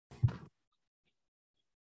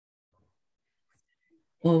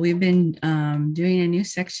Well, we've been doing a new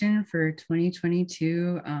section for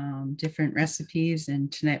 2022, different recipes,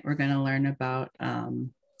 and tonight we're going to learn about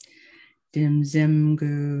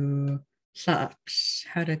Dzemu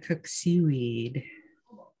how to cook seaweed.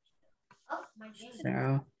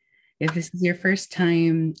 So, if this is your first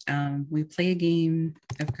time, we play a game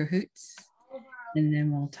of Kahoots, and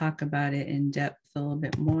then we'll talk about it in depth a little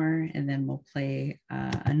bit more, and then we'll play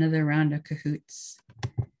another round of Kahoots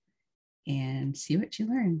and see what you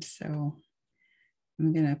learned. So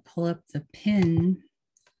I'm going to pull up the pin.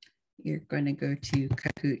 You're going to go to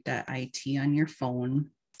kahoot.it on your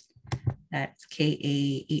phone. That's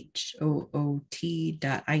kahoot.it.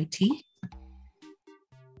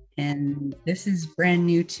 And this is brand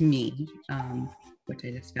new to me, which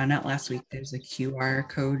I just found out last week. There's a QR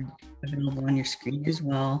code available on your screen as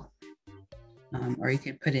well. Or you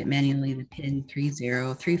can put it manually, the pin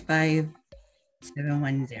 3035710,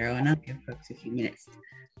 and I'll give folks a few minutes to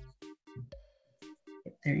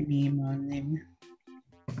get their name on there.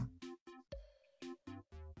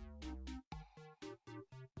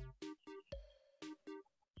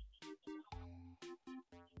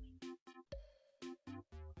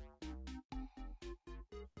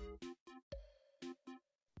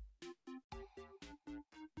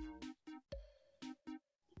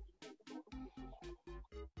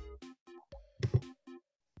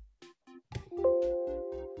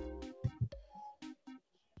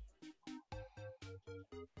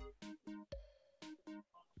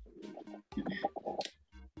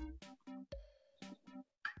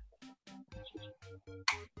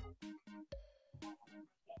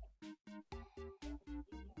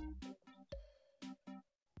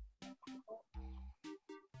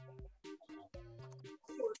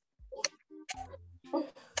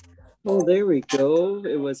 Oh, there we go.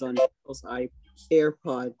 It was on those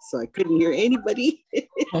AirPods, so I couldn't hear anybody.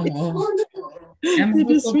 Oh,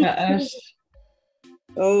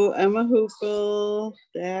 Emma Hoopel.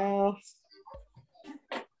 Yeah.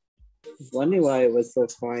 I was wondering why it was so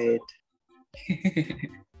quiet.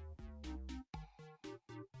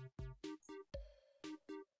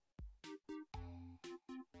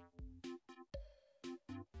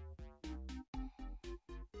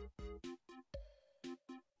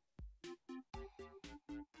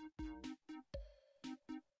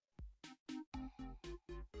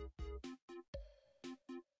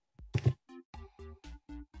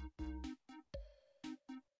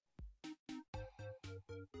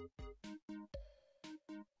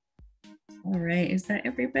 All right, is that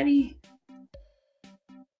everybody?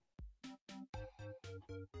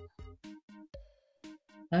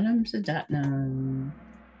 Dzemu.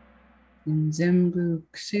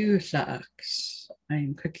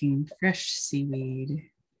 I'm cooking fresh seaweed.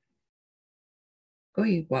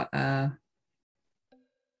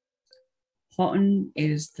 Horn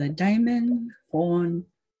is the diamond. Horn,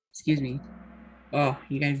 excuse me. Oh,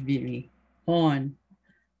 you guys beat me. Horn.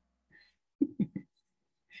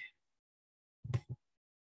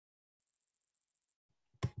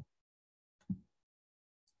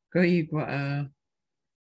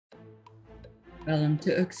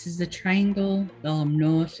 Nigyooks is the triangle.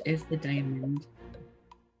 North is the diamond.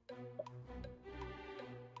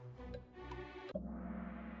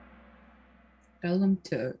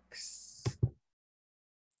 Nigyooks.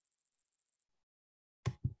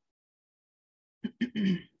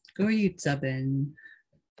 Ts'msyen.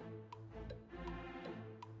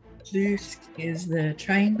 Lusk is the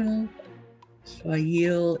triangle.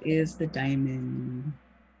 Swahil is the diamond.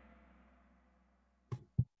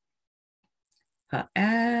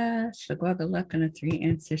 Sagwagaluk on a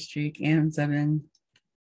 3-answer streak. Ts'msyen.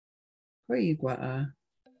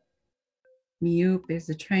 Miyoop is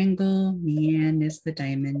the triangle. Mian is the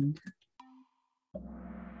diamond.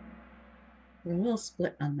 We're a little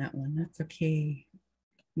split on that one. That's okay.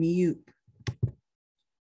 Miyoop.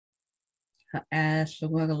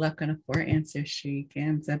 Sagwagaluk on a 4-answer streak.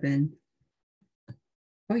 Ts'msyen.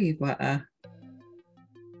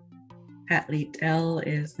 Hatli L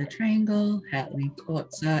is the triangle. Hatli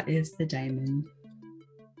Kotsa is the diamond.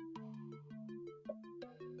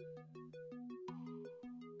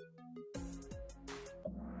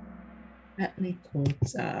 Hatli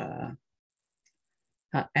Kotsa.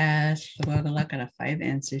 Sagwagaluk on a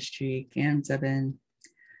 5-answer streak. Ts'msyen.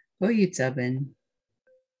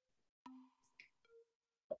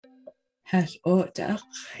 Has'otak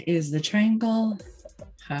is the triangle.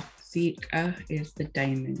 Hafzika is the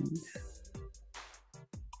diamond.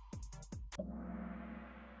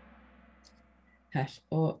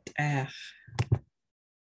 Has'otak.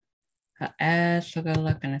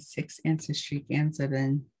 Sagwagaluk on a 6-answer streak.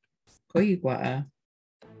 Ts'msyen.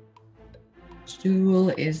 Stool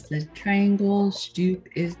is the triangle. Stoop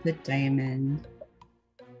is the diamond.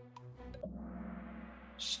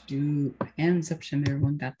 Stoop. And Ts'msyen,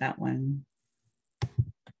 everyone got that one.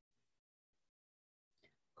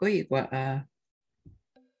 Koigwa'a.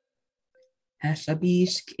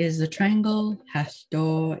 Hashabishk is the triangle.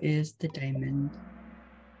 Hashdo is the diamond.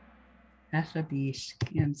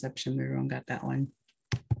 Hashabishk and Ts'msyen, everyone got that one.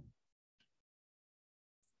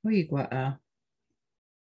 Koigwa'a.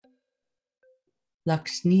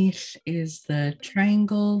 Lakshnish is the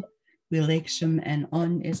triangle. Wilaksham and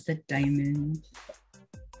On is the diamond.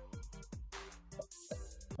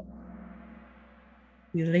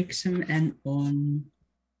 Wilaksham and On.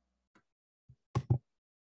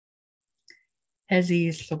 Hezi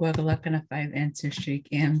is Swagagalakana 5 answer streak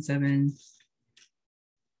and 7.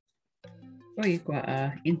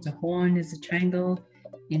 Into Horn is the triangle.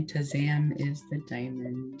 Into Zam is the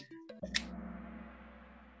diamond.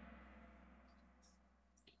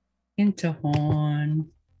 Into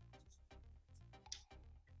Horn.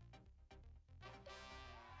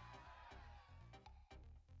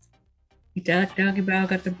 Doggy Bow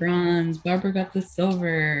got the bronze. Barbara got the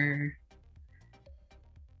silver.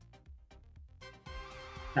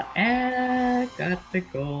 Got the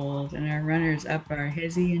gold. And our runners up are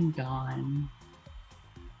Hezi and Dawn.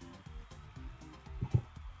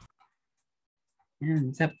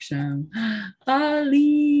 And Ts'msyen.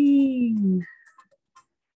 Aline!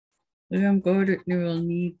 I'm going to neural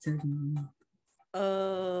needs.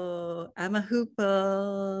 Oh, I'm a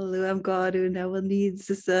hoople. Luam Godu now will need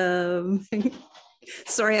some.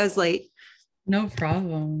 Sorry, I was late. No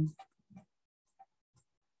problem.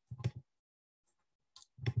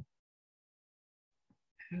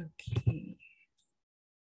 Okay.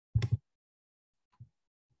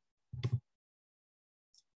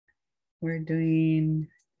 We're doing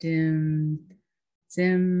Dzemu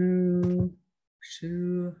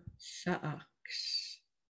Sm'algyax.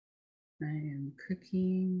 I am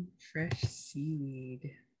cooking fresh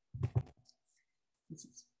seed. This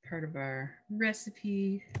is part of our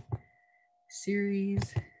recipe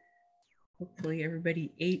series. Hopefully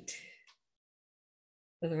everybody ate.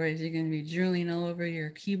 Otherwise, you're going to be drooling all over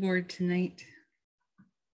your keyboard tonight.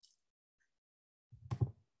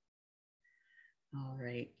 All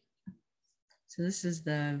right. So this is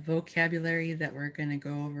the vocabulary that we're going to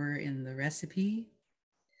go over in the recipe.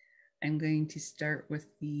 I'm going to start with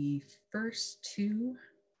the first two.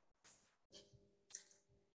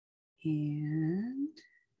 And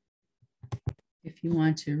if you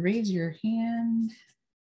want to raise your hand,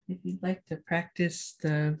 if you'd like to practice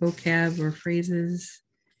the vocab or phrases,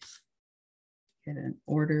 get an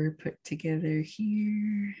order put together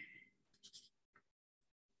here.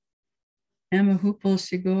 Emma Hupel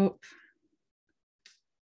should go up.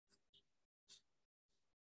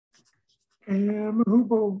 Emma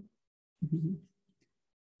Hupel.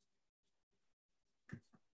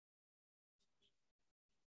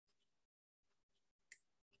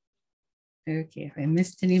 Okay, if I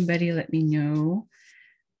missed anybody, let me know.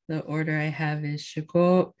 The order I have is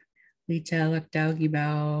Shakop, Lita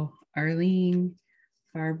Lakdaugibao, Arlene,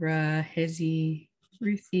 Barbara, Hezi,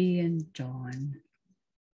 Ruthie, and Dawn.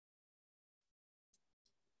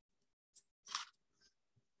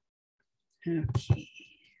 Okay.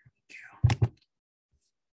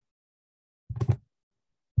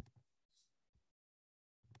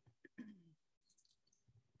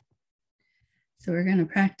 So we're going to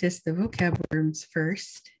practice the vocab words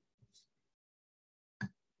first.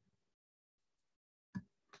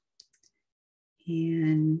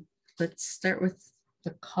 And let's start with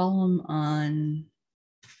the column on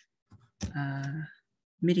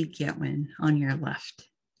Nigyooks on your left.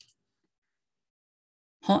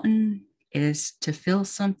 Houghton is to fill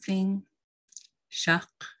something. Shach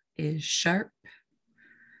is sharp.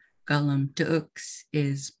 Nigyooks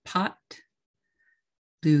is pot.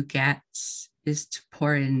 Sm'algyax is to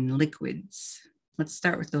pour in liquids. Let's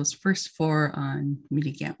start with those first four on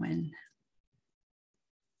Nigyooks.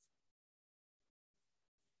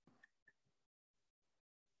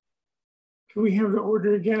 Can we have the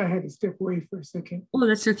order again? I had to step away for a second. Oh,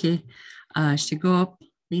 that's okay. Shigop,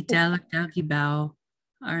 Lita Lakdaugibao,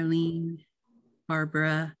 Arlene,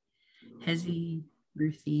 Barbara, Hezi,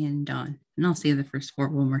 Ruthie, and Dawn. And I'll say the first four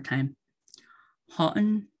one more time.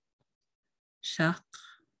 Houghton, Shach,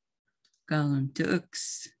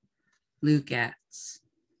 Nigyooks, Sm'algyax.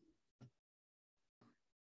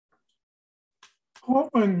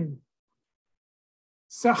 Houghton,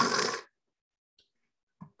 Shach,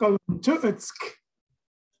 Nigyooks,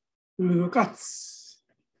 Sm'algyax.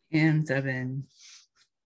 And 7.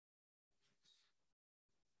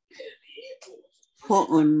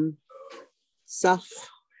 Houghton, Sach.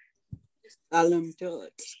 Galam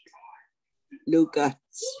Tuts.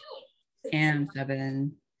 Lugats. And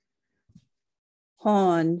 7.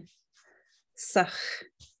 Hon, Sach,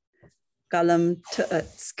 Galam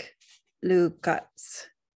Tuutsk, Lugats.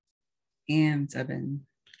 And 7.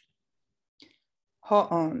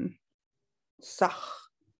 Ho'on,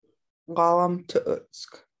 Sach, Galam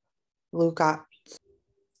Tuutsk, Lugats.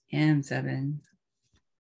 And 7.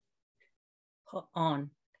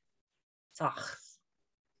 Ho'on, Sach,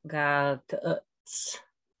 Gal Tuts,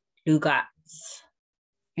 Lugats.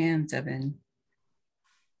 And 7.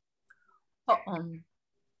 Ho'on,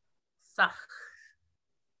 Sach,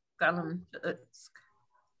 Galam Tuts,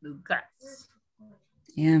 Lugats.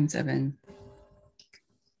 And 7.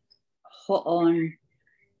 Ho'on,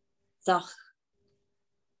 Zach,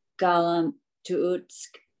 Galam,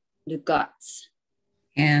 Tuutsk, Lugats.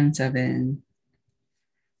 And 7.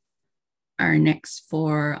 Our next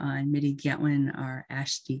 4 on Nigyooks are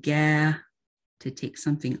Ashtiga, to take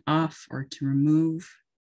something off or to remove.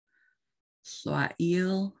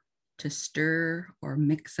 Swa'il, to stir or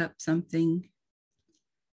mix up something.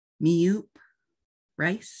 Miyup,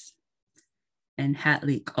 rice. And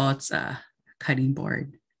Hatlik Otsa, cutting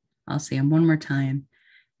board. I'll say them one more time.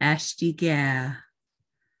 Ashtiga,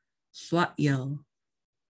 Swa'il,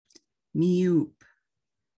 Miyup,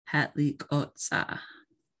 Hatlik Otsa.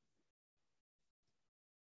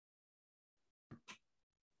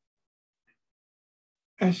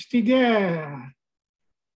 Ashtiga.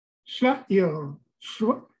 Shlatyo.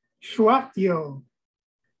 Shwatyo.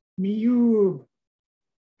 Miyub.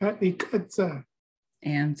 Patlikutsa.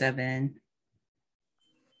 And 7.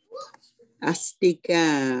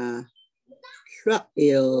 Astika.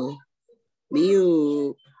 Shrail.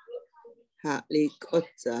 Miu.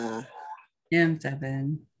 Hatlikotza. And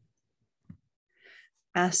 7.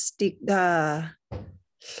 Astika,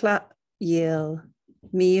 Yil,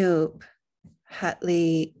 Miup,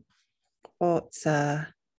 Hatli,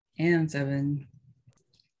 Otsa. And 7.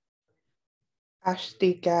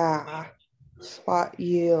 Ashtiga,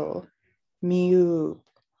 Swat-Yil, Miu,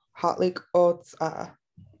 Hatlik Otsa.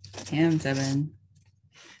 And 7.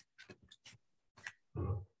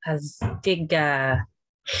 Azdiga,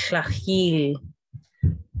 Shlachil,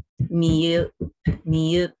 Miyup,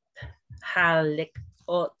 Halik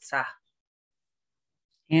Otsa.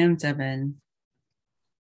 And 7.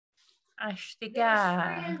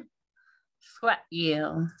 Ashtiga,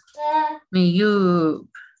 Swatil, Miyub,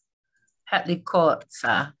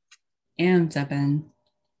 Hatlikotsa. And 7.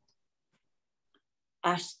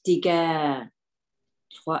 Ashtiga,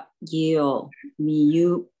 Twatyo,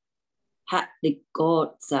 Miyu,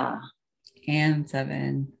 Hatligotza. And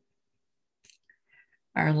 7.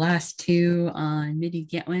 Our last 2 on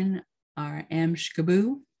Nigyooks are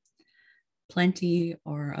Amshkabu, plenty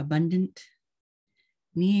or abundant.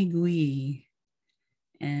 Niigui,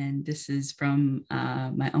 and this is from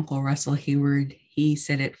my Uncle Russell Hayward. He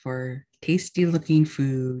said it for tasty looking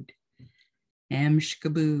food.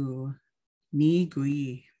 Amshkabu,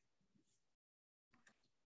 Niigui.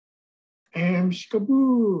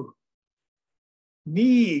 Amshkabu.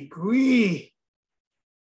 Ni Gui.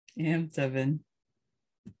 And 7.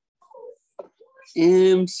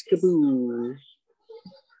 Amskaboo.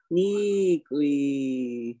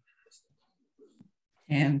 Nigui.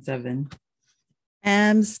 And 7.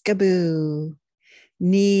 Amskaboo,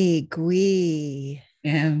 Ni Gui.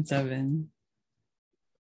 And 7.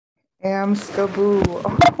 Amskaboo.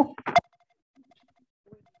 Oh.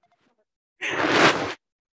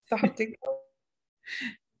 Stop to go.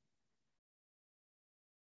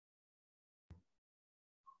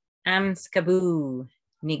 Amskaboo,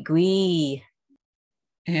 Nigui.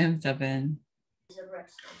 And 7.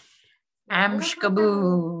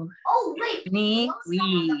 Amskaboo,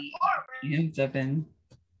 Nigui. And 7.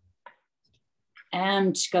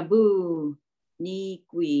 Amshkabu, Ni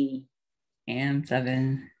Gui. And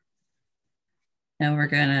 7. Now we're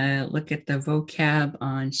gonna look at the vocab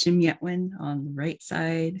on Shimyetwin on the right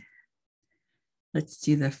side. Let's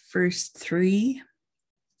do the first 3.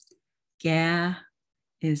 Ga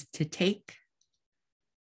is to take.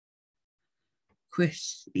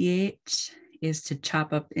 Quishiach is to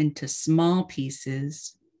chop up into small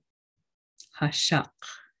pieces. Hashak,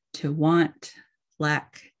 to want,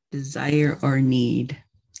 lack, desire, or need.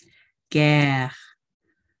 Ga,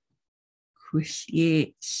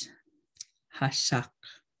 quishiach, hashak.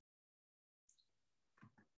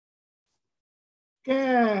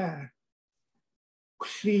 Ga.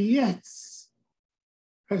 Kriyetz.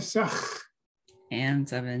 Hasach. And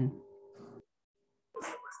 7.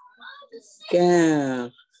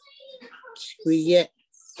 Gar. Shriyet.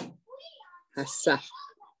 Hasach.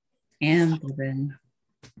 And Devin.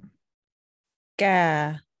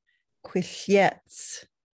 Ga. Quilliets.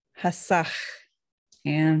 Hasach.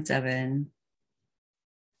 And Devin.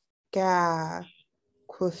 Ga.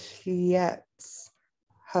 Quilliets.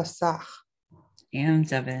 Hasach. And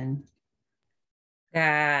Devin.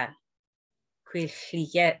 Ga.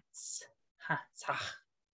 Quilliets. Hasach.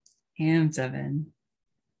 And Devin.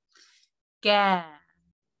 Ga.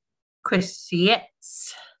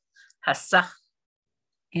 Quilliets. Hasach.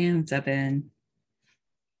 And Devin.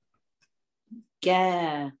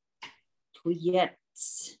 Ga.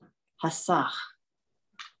 Tuyets. Hasach.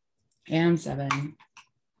 And Devin.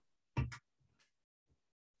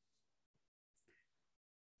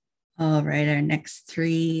 All right, our next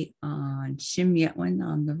three on Shimyetwin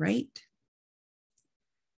on the right.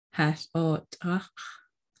 Hasotach,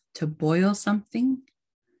 to boil something.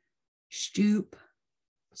 Stoop,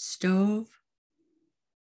 stove.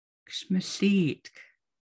 Shmashit,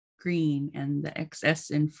 green, and the XS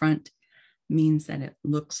in front means that it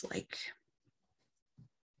looks like.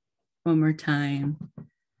 One more time.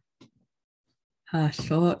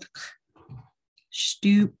 Hasot,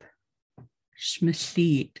 stoop,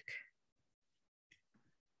 shmashit.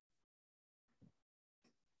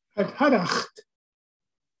 Het hadacht.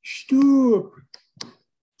 Stoep.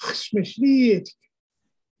 Smesliet.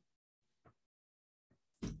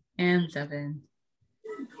 And Devin.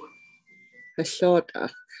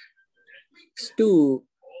 Hashotach. Stoop.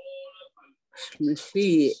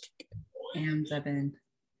 Shmashit. And Devin.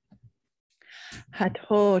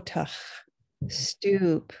 Hatotach.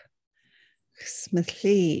 Stoop.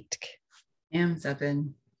 Smithleet. And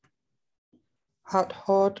Devin. Hot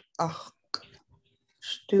hot ach.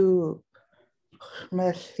 Stoop.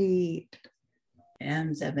 Schmesliet.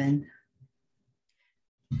 And Devin.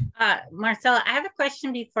 Marcella, I have a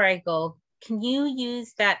question before I go. Can you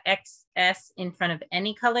use that XS in front of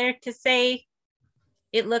any color to say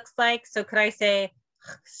it looks like? So could I say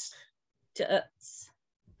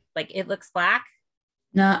like it looks black?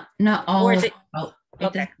 Not all. Or is it it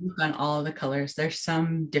okay? doesn't look on all of the colors. There's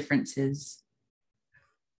some differences.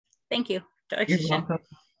 Thank you. You're welcome.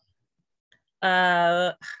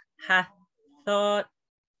 Hathot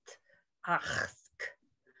achsk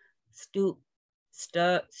stoop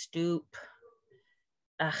stoop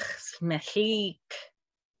smechik.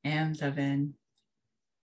 And Devin.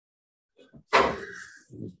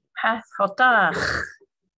 Hathotach.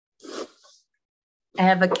 I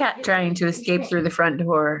have a cat trying to escape through the front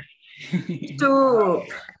door. Stoop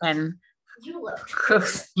and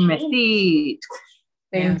smechik.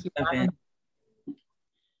 Thank you. Devin.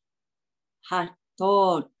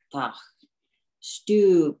 Hatotach.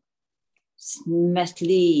 Stoop.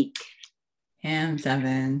 Smesliet. And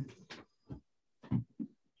Devin.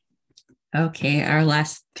 Okay, our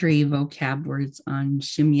last three vocab words on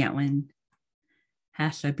Shimyetwin.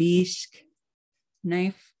 Hashabishk,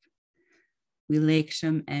 knife.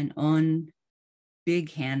 Wilaksham and on,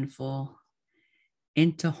 big handful.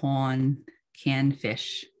 Intahon, canned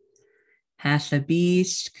fish.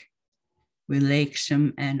 Hashabishk,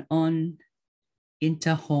 Wilaksham and on,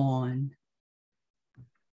 Intahon.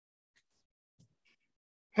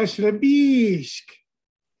 Hasrabishk.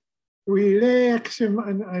 Relax him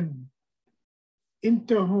an.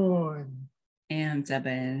 Interhorn. And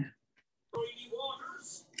Devin.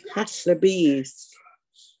 Haslabis.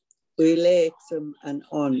 Relaxum and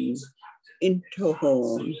on.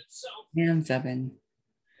 Interhorn. And Devin.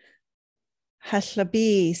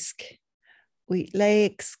 Haslabisk.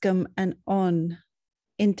 Wheatlakescum and on.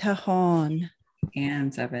 Intahon.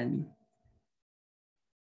 And Devin.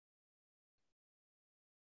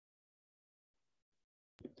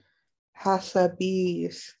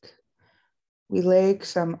 Hasabisk.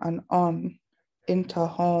 Wilakesum and on.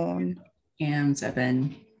 Intahon. And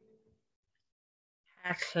Devin.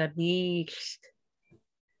 Haslabisk.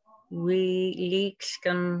 We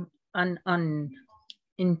leakskum un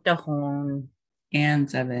intahon. And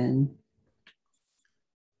Devin.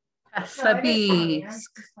 Haslabisk.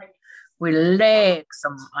 We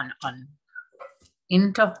leaksum un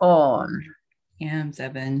intahon. And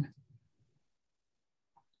Devin.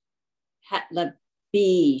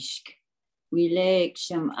 Hatlabishk.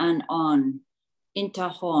 Relaxum and on.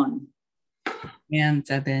 Interhorn. And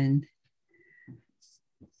Devin.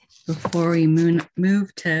 Before we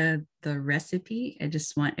move to the recipe, I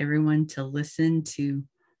just want everyone to listen to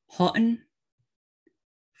hotten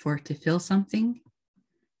for to fill something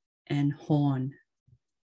and horn.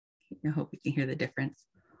 I hope you can hear the difference.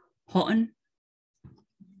 Hotten,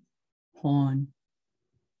 horn.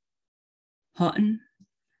 Hotten,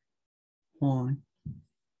 horn.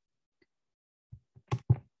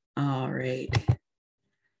 All right.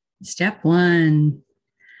 Step 1.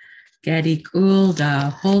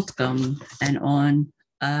 Gadigulda holtgum and on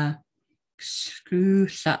a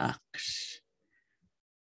Sm'algyax.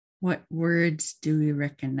 What words do we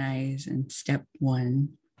recognize in step 1?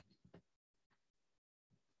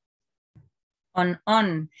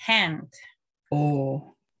 On, hand.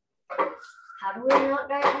 O. How do we not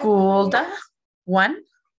know? Golda. 1.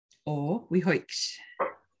 O. We hoiks.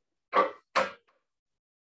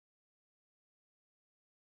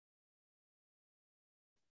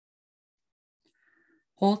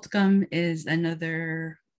 Holtgum is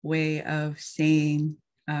another way of saying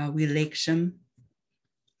we lakesham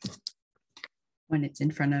when it's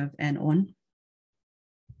in front of an on.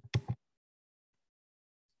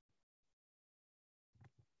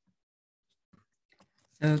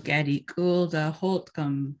 So Gadi Gulda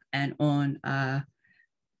Holtgum and on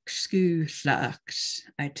Sm'algyax.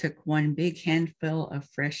 I took one big handful of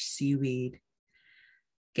fresh seaweed.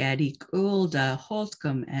 Gadi Gulda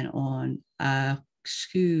Holtgum and on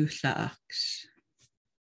Sm'algyax.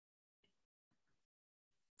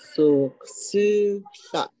 So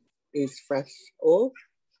Ts'msyen is fresh. Oh,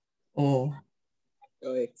 Oh.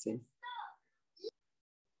 excellent.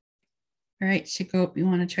 All right, Shiko, you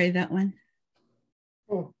want to try that one?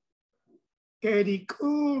 Oh. Gary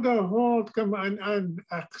cool the hold come an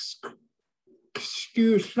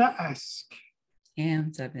excuse the ask.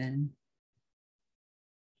 And 7.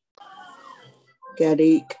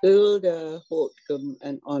 Gary Kulda Holtcom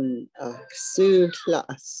and on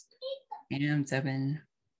Sm'algyax. And 7.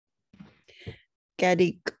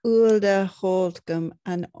 Gadigulda holtgum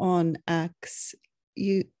and on ax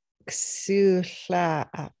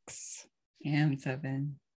Sm'algyax. And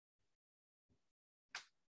 7.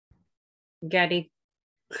 Gadi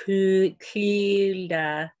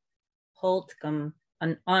Kilda Holtgum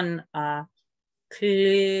and on a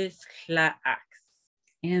Sm'algyax.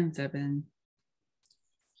 And 7.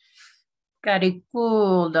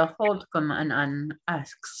 Gadigulda holtgum and an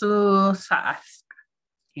Sm'algyax.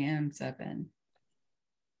 And 7.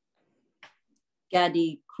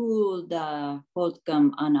 Gadi Kulda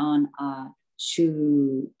Holtgum Anon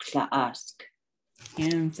Sm'algyax.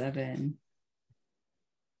 And 7.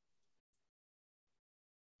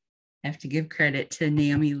 I have to give credit to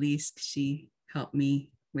Naomi Least. She helped me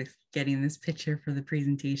with getting this picture for the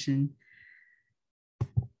presentation.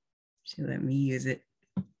 She let me use it.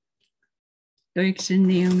 Deutschen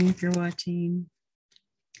Naomi, if you're watching.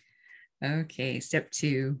 Okay, step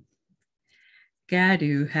 2.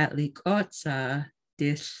 Gadu hatlik otsa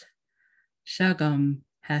dis shagam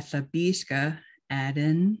hathabishka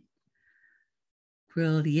aden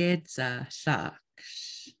quiliedza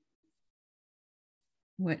saks.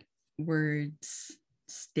 What words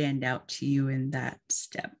stand out to you in that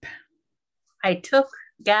step? I took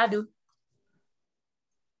Gadu.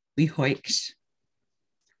 We hoiks.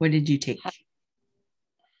 What did you take?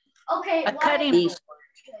 Okay, A cutting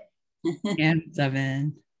why- And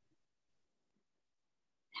 7.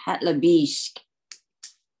 Hatlabishk.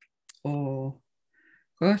 Oh,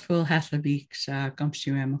 Gorthwil Hathabik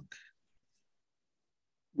Gumshuamuk.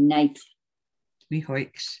 Knife. We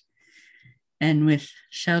hoiks. And with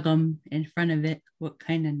shagum in front of it, what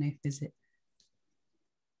kind of knife is it?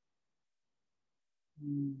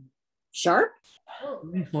 Sharp.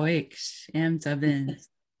 We hoiks. And 7.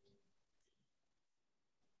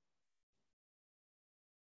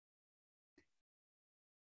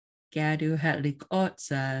 Gadu hatlik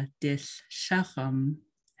otsa dis shacham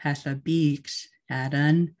hathabik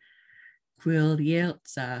adan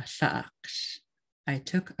quilielza shaks. I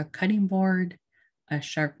took a cutting board, a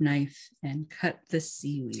sharp knife, and cut the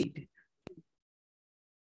seaweed.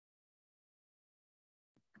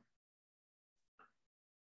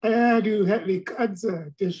 Adu hetli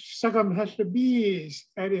kadza, this sagam has the bees,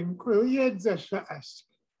 and in Quiliedza ask.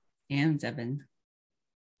 And 7.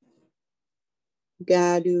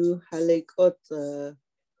 Gadu Halikota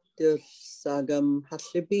Sagam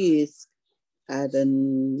Haslibis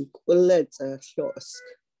Adan Quileta Shosk.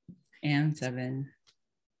 And 7.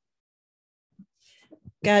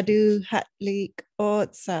 Gadu hatlik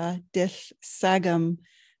otsa dis sagam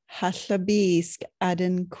haslabisk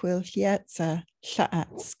aden quilietza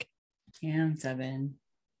shaatsk. And 7.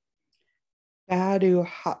 Gadu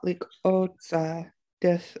hatlik otsa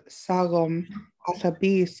dis sagom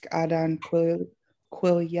hasabisk adan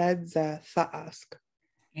quiliedza saask.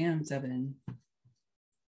 And 7.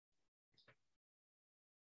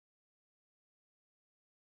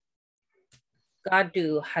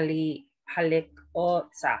 Gadu halik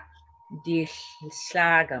otsa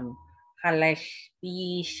dislagam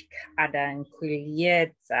halashbishk adan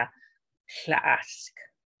Quiliedza Shlaask.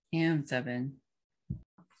 And 7.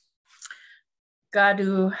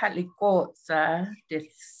 Gadu halikotsa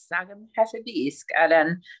Ts'msyen hasabisk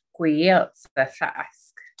adan Nigyooks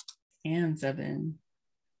ask. And 7.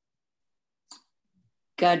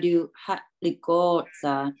 Gadu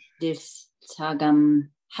halikotsa Ts'msyen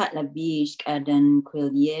hasabisk adan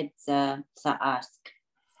Nigyooks ask.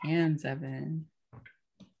 And 7.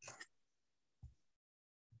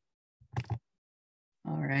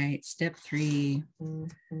 All right, step 3.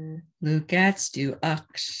 Lugats do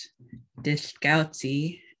ux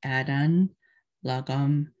discoutsi adan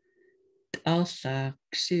lagam alsa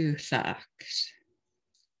xusaks.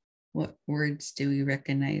 What words do we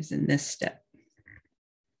recognize in this step?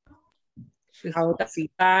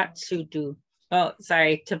 To do. Oh,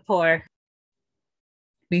 sorry, to pour.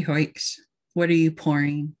 Mihoiks, what are you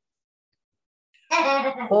pouring?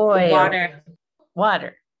 Oil. Water.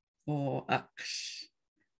 Water. Oh, ux.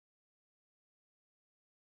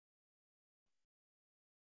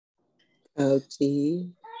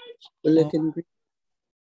 Outie. We're looking green.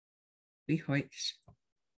 Mihoiks.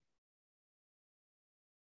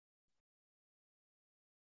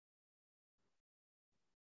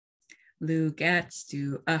 Lugats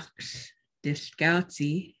do ux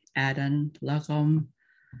discoutsi adan lagam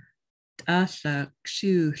asa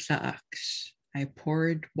xusaks. I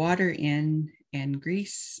poured water in and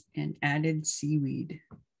grease and added seaweed.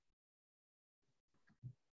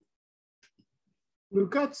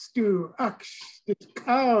 Lugats ux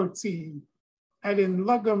discountsi adin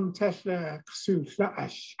lugum tesla xu.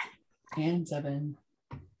 And 7.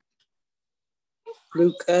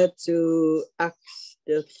 Lugatu ax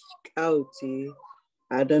discouti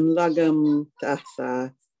adan lagam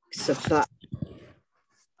tasa xasa.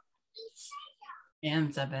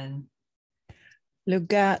 And 7.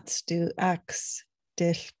 Lugats do ax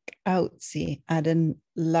discoutsi adan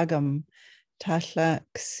lugum tasla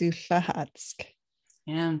xulahatsk.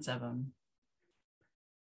 And 7.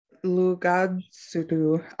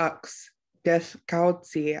 Lugadsudu ux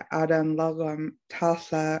discoutsi adan lagam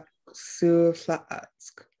tasa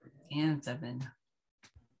xulahatsk. And 7.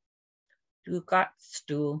 Lugats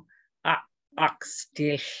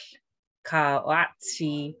oxdish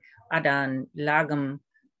kawatsi adan lagam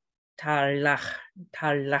talach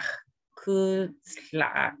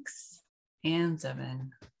kutslaks. And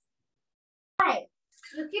 7.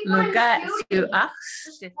 Lugatsu ux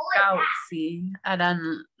discoutsi adan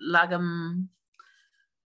lagam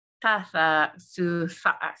tasa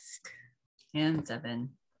xulahatsk. And 7.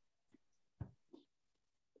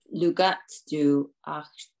 Lugatu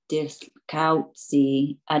ax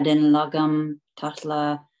discountsi adan lagam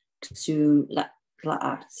tasla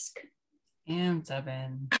xulahatsk. And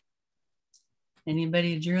 7.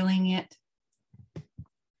 Anybody drilling yet?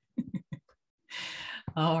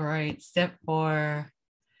 All right, step 4.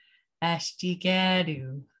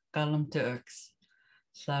 Ashtigadu galamtux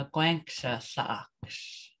sa guanksha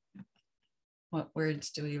saaksh. What words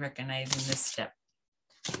do we recognize in this step?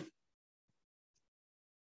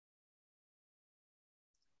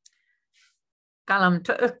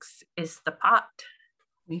 Galamtux is the pot.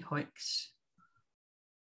 Mihoiks.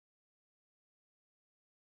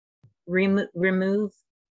 Remove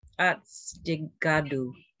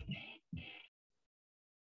atstigadu.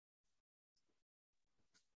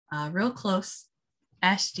 Real close.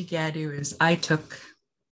 Ashtigadu is I took.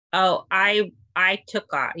 Oh, I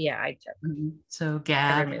took off. Yeah, I took. So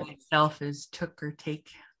gad removed. itself is took or take.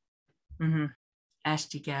 Mm-hmm.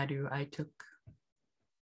 Ashtigadu, I took.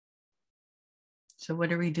 So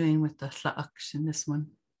what are we doing with the saaksh in this one?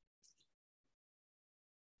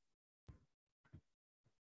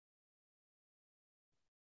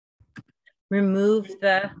 Remove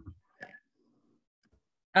the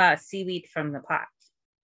seaweed from the pot.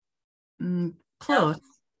 Close.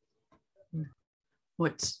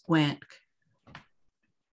 What's wank?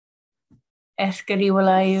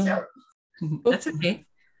 Eskariwalayu. That's okay.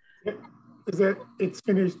 Is that it's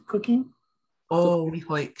finished cooking? Oh,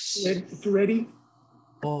 mihoiks. It's ready?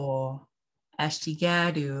 Oh,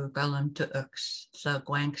 ashtigadu galam tuux sa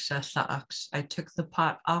guanksha saaks. I took the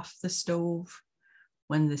pot off the stove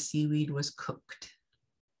when the seaweed was cooked.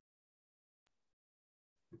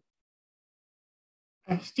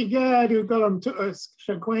 Astigadu galam to us,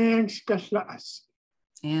 shagwang skashlas.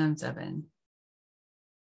 And 7.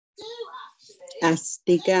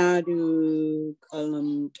 Astigadu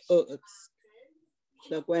kalam tuts.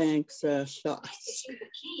 Shagwang shas.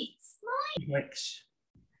 Mihoiks.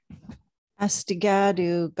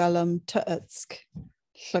 Astigadu galam tuutsk,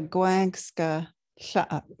 llagwangska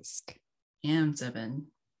llaatsk. And 7.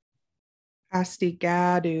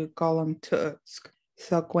 Astigadu golam tutsk.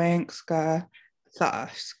 Sagwankska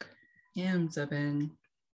sask. And 7.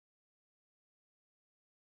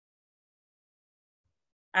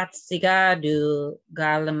 At sigadu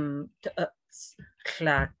galam tuts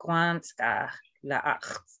la kwanska la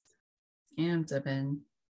achts. And Zebin.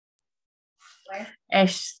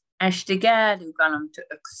 Ashtigadu galam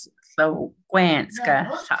tuks so gwanska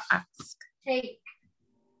sa'ask. Take.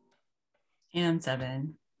 And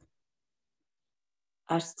 7.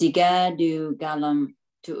 Astigadu galam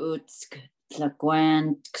tuutsk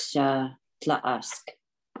tlagwanksha tlaask.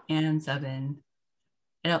 And 7.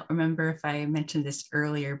 I don't remember if I mentioned this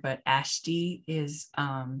earlier, but Ashti is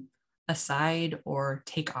aside or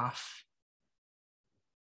take off.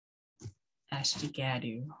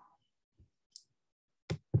 Ashtigadu.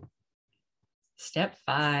 Step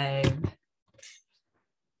 5.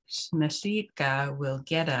 Sm'algyax will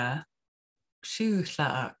get a Kshu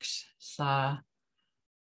Saaks Sa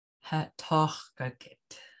Hatochgakit.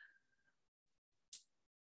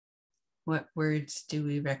 What words do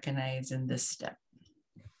we recognize in this step?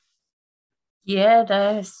 Yeah,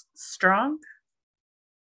 that's strong.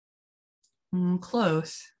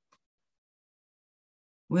 Close.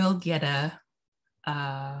 We'll get a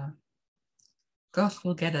Goth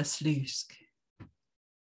will get a sluisk.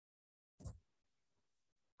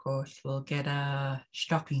 Goth will get a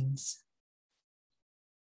stockings.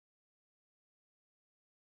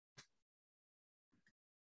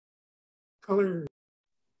 Color.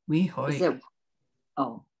 We Is hoik. it?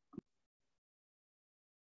 Oh,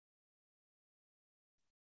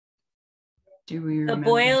 Do we The remember?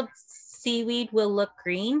 boiled seaweed will look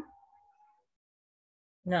green.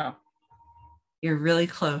 No. You're really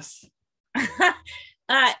close.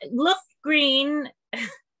 Look green.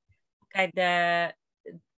 The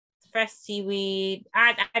fresh seaweed.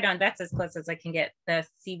 I don't. That's as close as I can get. The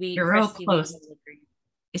seaweed. You're fresh real seaweed close. will look green.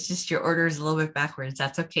 It's just your order is a little bit backwards.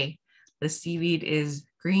 That's okay. The seaweed is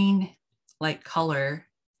green like color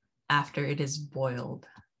after it is boiled.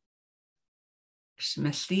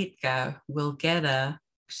 Sm'algyax will get a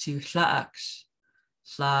Sm'algyax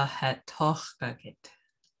Sla Hatochgakit.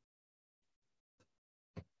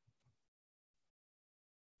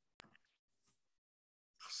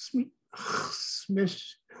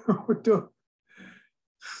 Sm'algyax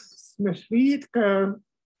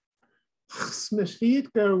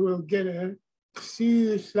will get a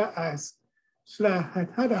Kshu Sla'ask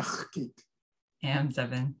Slahatadachkit. And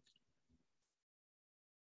 7.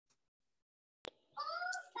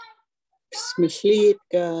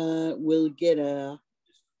 Sm'algyax will get a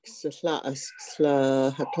Sla'ask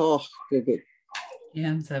Slahatochgakit.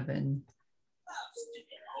 And 7.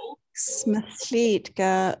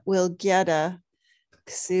 Sm'algyax will get a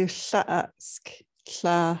Kshu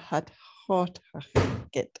Tla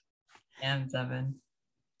Hathotakit. And 7.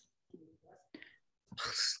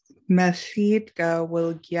 Sm'algyax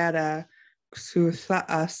will get a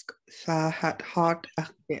Ksuthask Sahat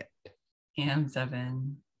Akit. And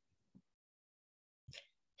 7.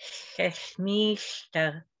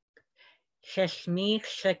 Sheshmishka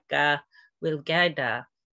will get a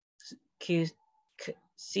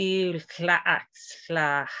Sm'algyax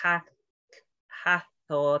la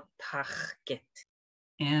hathotachkit.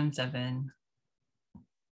 And 7.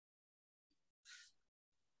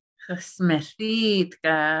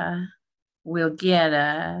 Sm'algyax will get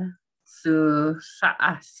a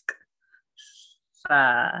Ksuthask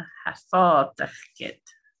Sahat Akit.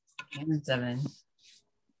 And 7.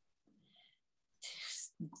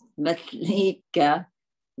 Sm'algyax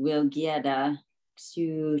will get a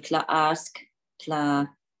Kshu tlaask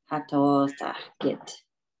tlahatotachkit.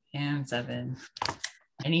 And 7.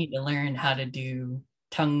 I need to learn how to do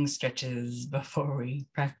tongue stretches before we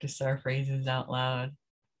practice our phrases out loud.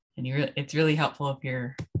 And it's really helpful if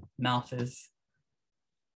your mouth is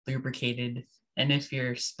lubricated. And if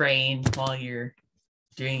you're spraying while you're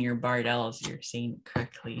doing your bardels, you're saying it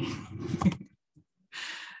correctly.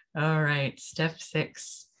 All right, step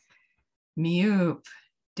 6. Miup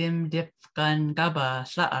dim dip gun gaba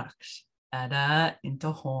slaaks ada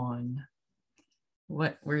into horn.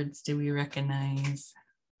 What words do we recognize?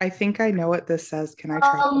 I think I know what this says. Can I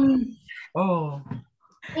try? Oh,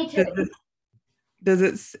 Me too. Does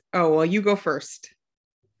it? Oh, well, you go first.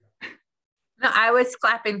 No, I was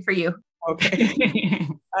clapping for you. Okay.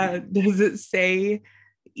 Does it say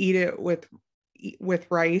eat it with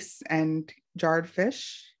rice and jarred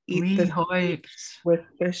fish? Eat we this hoiks. with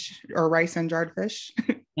fish or rice and jarred fish?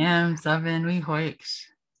 And 7, we hoiks.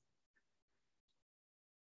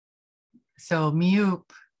 So miup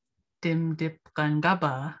dim dip gun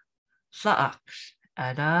gaba slaaks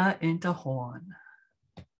ada into horn.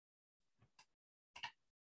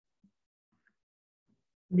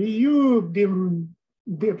 Miyub dim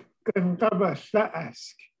dip kantaba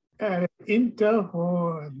Sla'ask at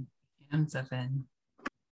Interhorn. And 7.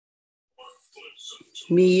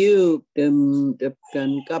 Nigyooks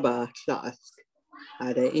dipkan gaba tlask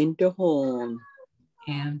ada interhorn.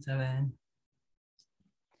 Ts'msyen.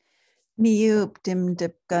 Miúb dim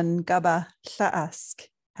dip gun gaba llaask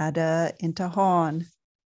ada intahon.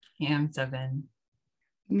 Ts'msyen.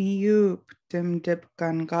 Miúb dim dip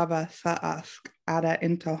gan gaba saask ada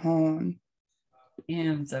intahon.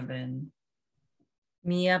 Ts'msyen.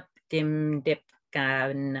 Miap dim dip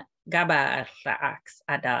gan gaba laaks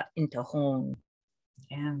ada intahon.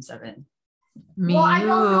 Ts'msyen.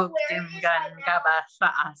 Miuk dim gan gaba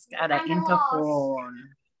laaks ada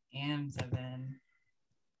intahon. Ts'msyen.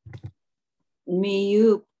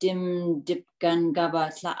 Miúb dim dip gan gaba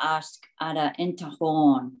llaask ada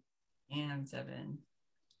intahon. Ts'msyen.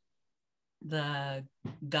 The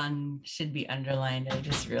gun should be underlined. I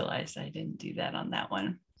just realized I didn't do that on that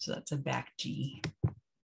one. So that's a back G.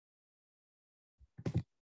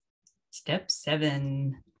 Step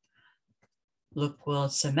 7. Lukwil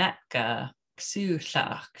Sametka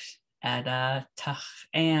Ksushak Ada Tach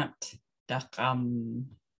Amt Dakam.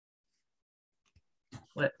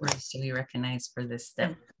 What words do we recognize for this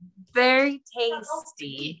step? Very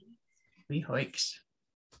tasty. We hoiks.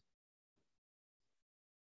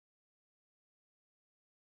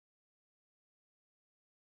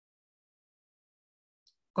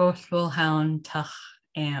 Gothwil Hound Tach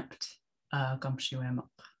Amt Gumshuemok.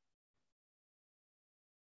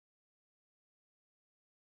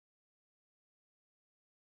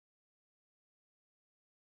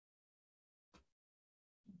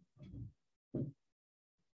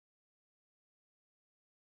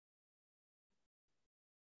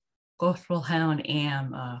 Gothwil Hound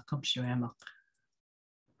Am Gumshuemok.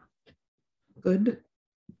 Good.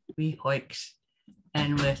 We hoiks.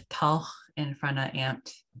 And with Talch in front of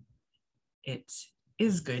Amt, it's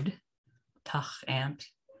is good. Tach Amt.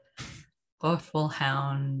 Gothwil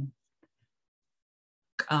Hound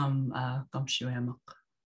Gumshuemok.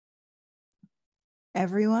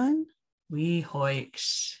 Everyone? We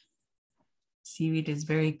hoiks. Seaweed is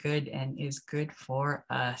very good and is good for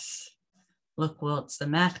us. Look, Wilt the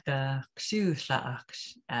Matka, Kshu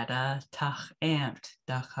Slaaks, Ada Tach Amt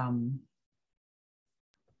Dakam.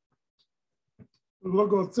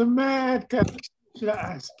 Logo Tzemet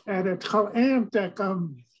Slask at a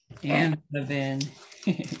Amtakam. Ts'msyen.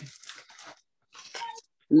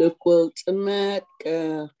 Lukwil Tzemet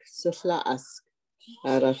Slask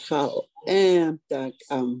ada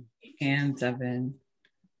amtakam. Ts'msyen.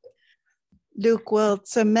 Lukwil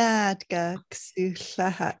Tzemadga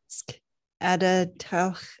Ksuhlahatsk ada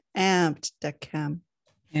Talch Amt Dakam.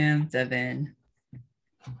 Ts'msyen.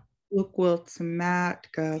 Lukwil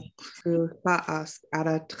Ts'matka saask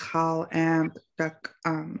ada tal amp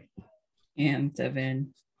dakam.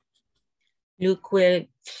 Ts'msyen. Lukwil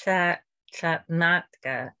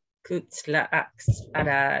Chatmatka Kutslaaks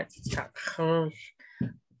ada Takhul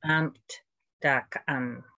Amt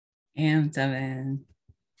Dakam. Ts'msyen.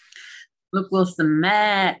 Lukwil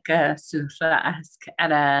Samatka Sufask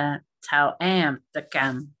ada Tau Amt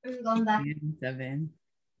Dakam. Ts'msyen.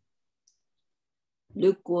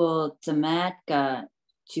 Lukwil Tzemadga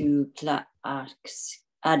tu tlaask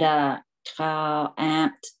ada tal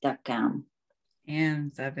amp dakam.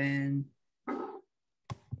 Ts'msyen.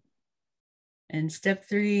 And step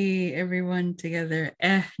 3, everyone together.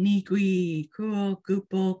 Nigui, cool,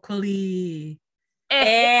 kupul, kuli.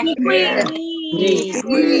 Ts'msyen.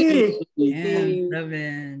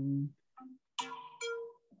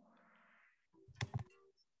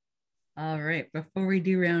 All right, before we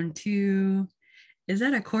do round 2, is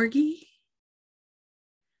that a corgi?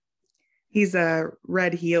 He's a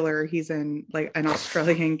red heeler. He's in like an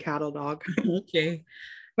Australian cattle dog. Okay.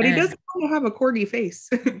 But he does kind of have a corgi face.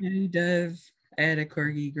 Yeah, he does. I had a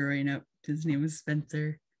corgi growing up. His name was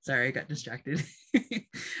Spencer. Sorry, I got distracted.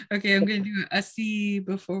 Okay, I'm going to do a Ussie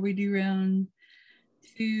before we do round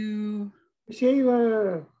 2.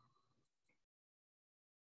 Shayla.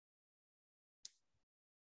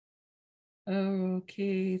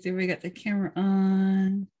 Okay, so we got the camera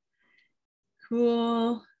on.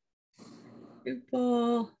 Cool.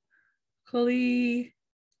 Cool. Kuli.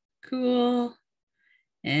 Cool.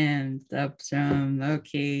 And up some.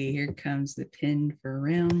 Okay, here comes the pin for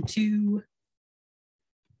round 2.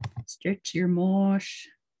 Stretch your mosh.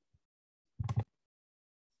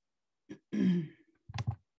 Is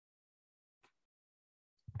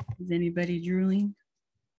anybody drooling?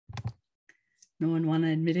 No one want to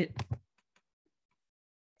admit it?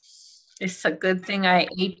 It's a good thing I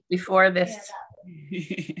ate before this.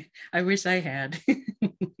 I wish I had.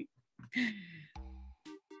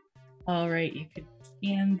 All right, you could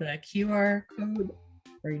scan the QR code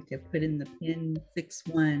or you could put in the pin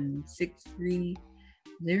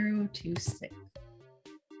 6163026.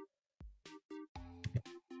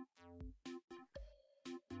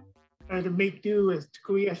 I had to make do with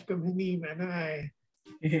Koyashkam Hanim and I.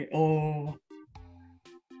 Oh.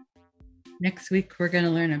 Next week, we're going to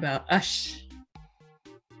learn about Ush.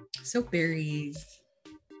 Soap berries.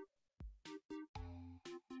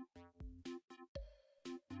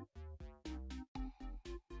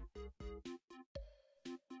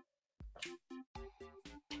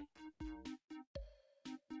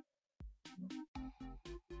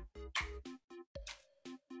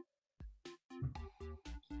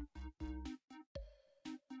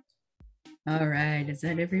 All right, is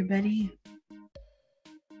that everybody?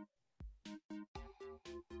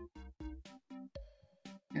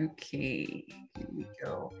 Okay, here we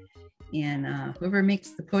go. And whoever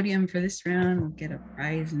makes the podium for this round will get a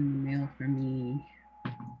prize in the mail from me.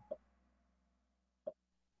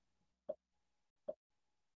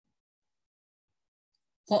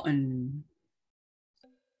 Cotton.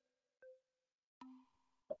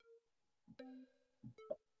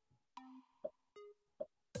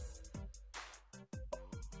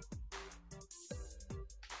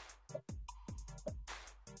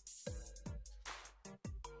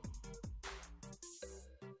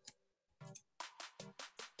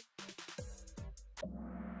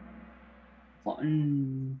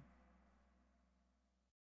 Cotton.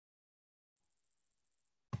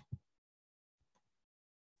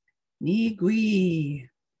 Nigui.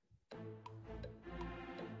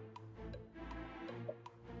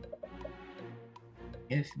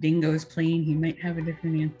 If Bingo's playing, he might have a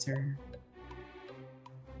different answer.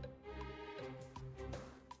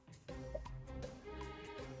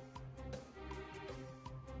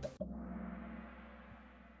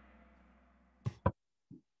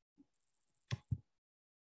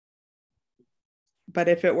 But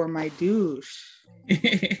if it were my douche.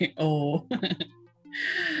 Oh.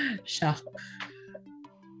 Shock.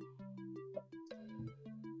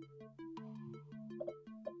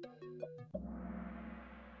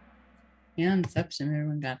 And Ts'msyen,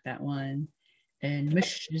 everyone got that one. And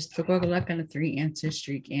Mish just took a look on a 3 answer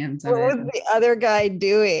streak. And What was the other guy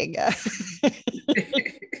doing?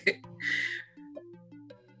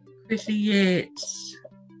 Chrissy Yates.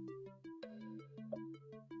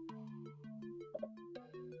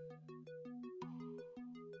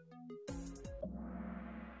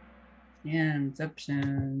 And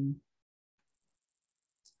Ts'msyen.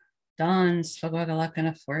 Don Swagagalak on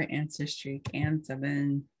a 4 answer streak. And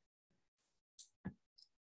 7.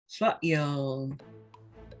 Swatyo.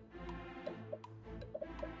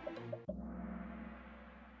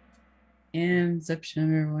 And Ts'msyen,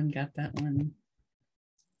 everyone got that one.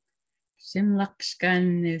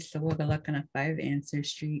 Sm'algyax is the Wagalak on a 5 answer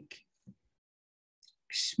streak.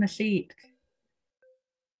 Sm'algyax.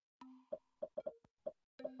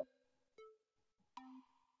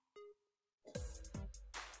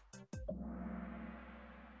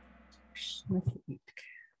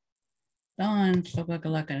 Don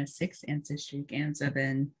Wagalak on a 6 answer streak. And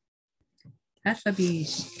 7.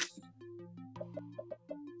 Hathabish.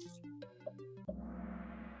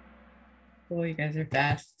 Oh, you guys are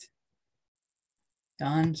fast.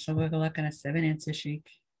 Don Wagalak on a 7 answer streak.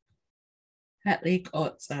 Hatlik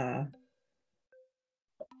Otsa.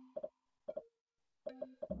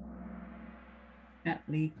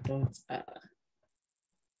 Hatlik Otsa.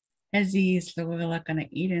 Hezi Wagalak on an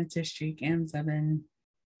 8 answer streak. And 7.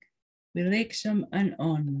 Wilaksham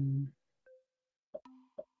Anon.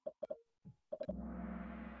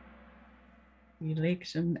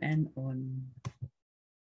 Wilaksham Anon.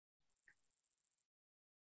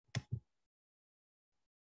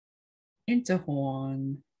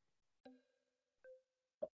 Interhorn.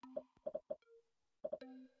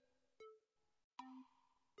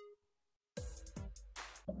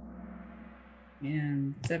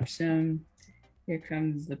 And Ts'msyen. Here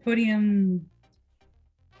comes the podium.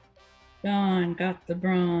 Don got the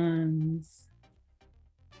bronze.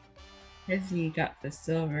 Hezi got the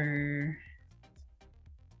silver.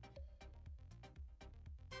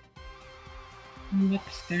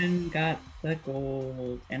 Nigyooks got the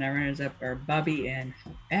gold. And our runners up are Bobby and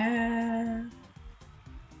Habab.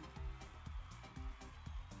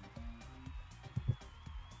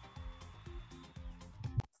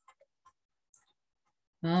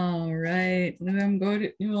 All right,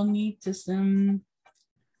 we will need to some.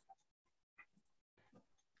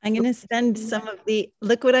 I'm going to send some of the,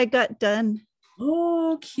 look what I got done.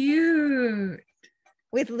 Oh, cute.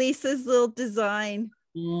 With Lisa's little design.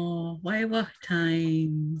 Oh, why what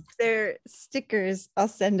time? They're stickers. I'll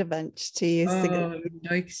send a bunch to you. Oh,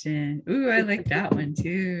 Nygyooks. Ooh, I like that one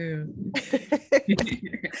too.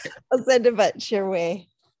 I'll send a bunch your way.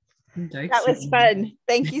 That was fun.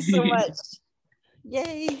 Thank you so much.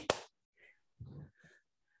 Yay.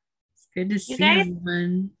 It's good to You see guys,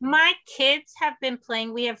 everyone. my kids have been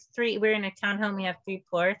playing. We have 3, we're in a townhome, we have 3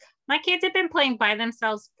 floors. My kids have been playing by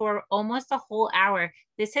themselves for almost a whole hour.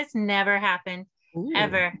 This has never happened. Ooh.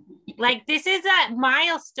 Ever. Like, this is a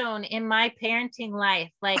milestone in my parenting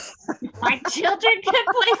life. Like, my children can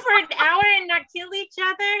play for an hour and not kill each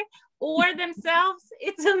other or themselves.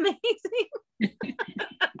 It's amazing.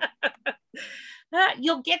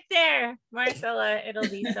 You'll get there, Marcella. It'll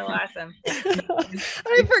be so awesome.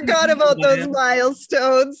 I forgot about those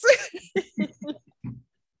milestones.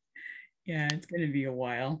 Yeah, it's gonna be a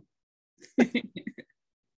while.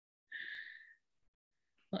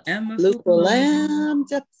 Well, Emma Lukulam,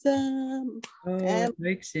 Ts'msyen. Oh,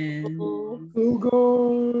 Nygyooks.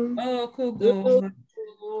 Google. Oh, cool.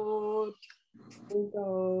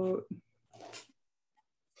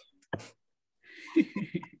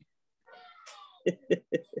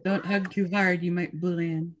 Don't hug too hard, you might bully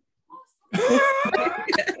him.